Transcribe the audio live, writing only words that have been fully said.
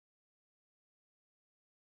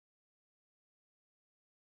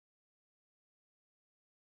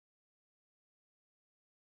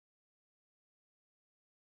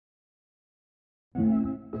We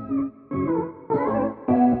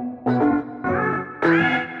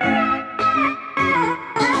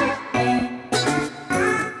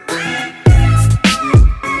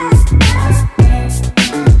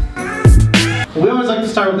always like to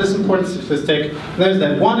start with this important statistic, and that is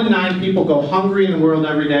that 1 in 9 people go hungry in the world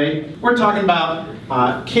every day. We're talking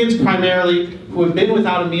about kids primarily who have been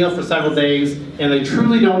without a meal for several days, and they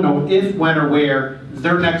truly don't know if, when, or where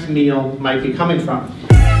their next meal might be coming from.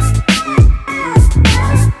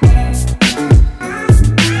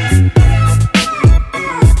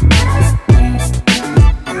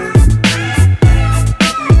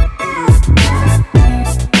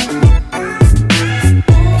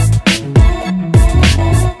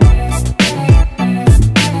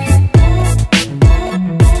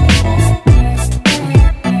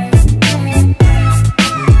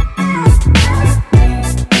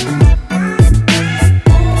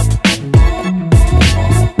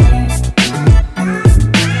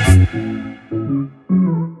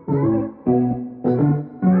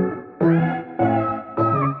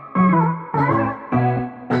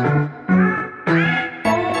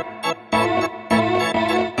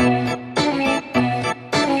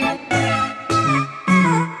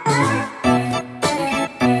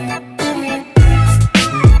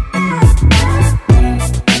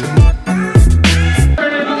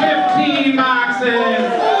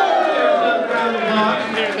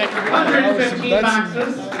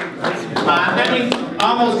 Boxes. That means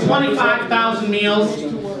almost 25,000 meals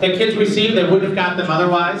that kids receive that wouldn't have got them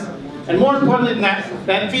otherwise. And more importantly than that,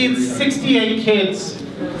 that feeds 68 kids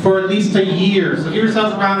for at least a year. So give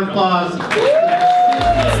yourselves a round of applause.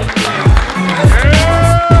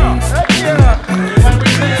 Yeah.